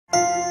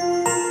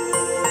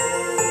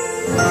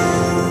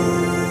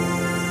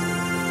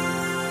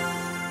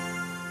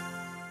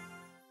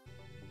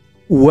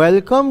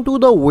Welcome to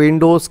the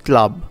Windows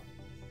Club.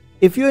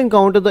 If you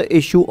encounter the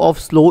issue of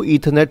slow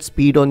Ethernet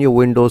speed on your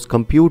Windows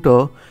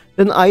computer,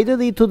 then either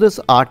read through this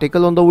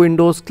article on the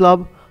Windows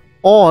Club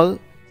or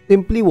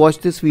simply watch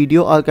this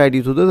video. I'll guide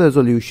you through the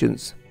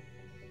resolutions.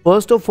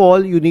 First of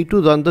all, you need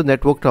to run the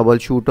Network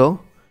Troubleshooter.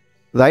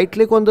 Right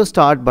click on the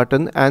Start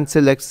button and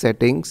select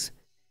Settings.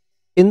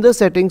 In the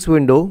Settings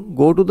window,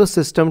 go to the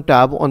System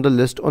tab on the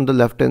list on the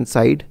left hand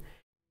side.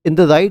 In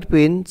the right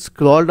pane,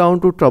 scroll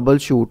down to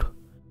Troubleshoot.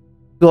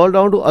 Scroll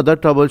down to Other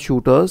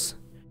Troubleshooters.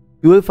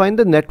 You will find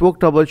the Network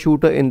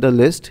Troubleshooter in the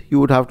list. You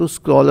would have to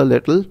scroll a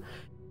little.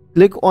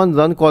 Click on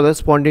Run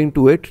corresponding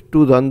to it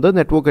to run the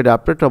Network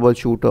Adapter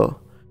Troubleshooter.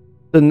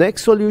 The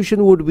next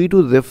solution would be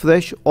to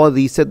refresh or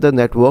reset the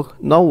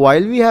network. Now,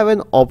 while we have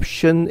an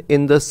option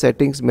in the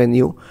settings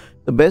menu,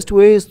 the best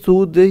way is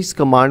through these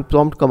command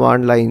prompt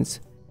command lines.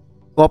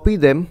 Copy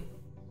them,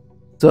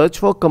 search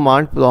for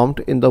command prompt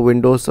in the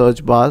Windows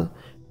search bar,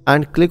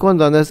 and click on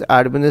Run as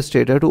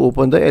Administrator to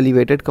open the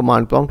elevated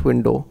command prompt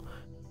window.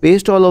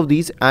 Paste all of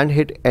these and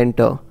hit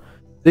Enter.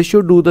 This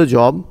should do the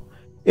job.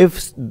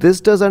 If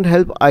this doesn't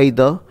help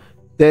either,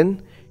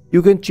 then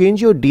you can change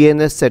your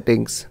DNS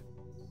settings.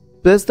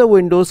 Press the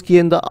Windows key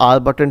and the R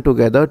button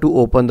together to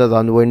open the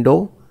Run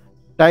window.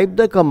 Type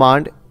the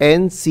command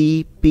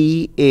ncpa.cpl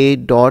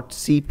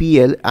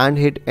and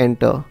hit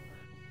Enter.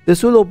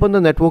 This will open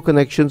the Network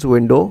Connections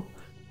window.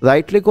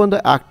 Right click on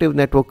the active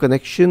network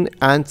connection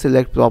and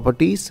select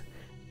Properties.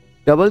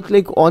 Double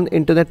click on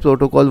Internet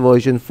Protocol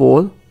version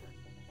 4.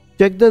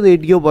 Check the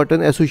radio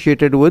button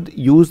associated with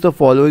Use the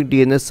following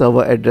DNS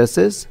server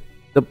addresses.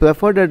 The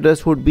preferred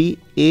address would be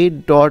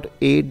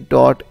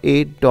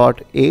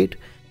 8.8.8.8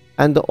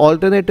 and the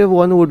alternative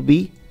one would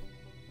be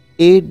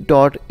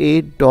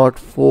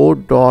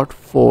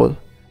 8.8.4.4.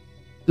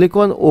 Click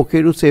on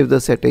OK to save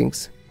the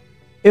settings.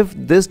 If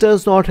this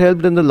does not help,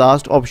 then the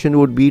last option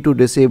would be to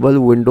disable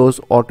Windows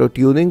Auto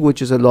Tuning,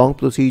 which is a long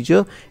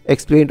procedure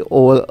explained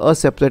over a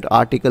separate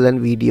article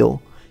and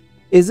video.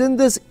 Isn't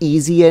this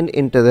easy and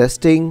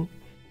interesting?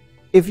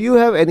 If you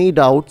have any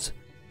doubts,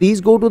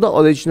 please go to the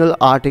original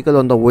article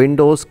on the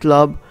Windows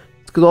Club,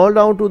 scroll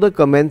down to the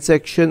comment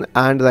section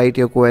and write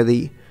your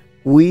query.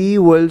 We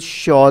will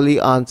surely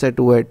answer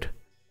to it.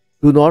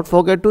 Do not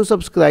forget to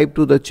subscribe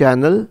to the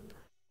channel.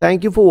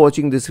 Thank you for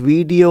watching this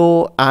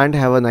video and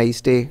have a nice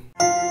day.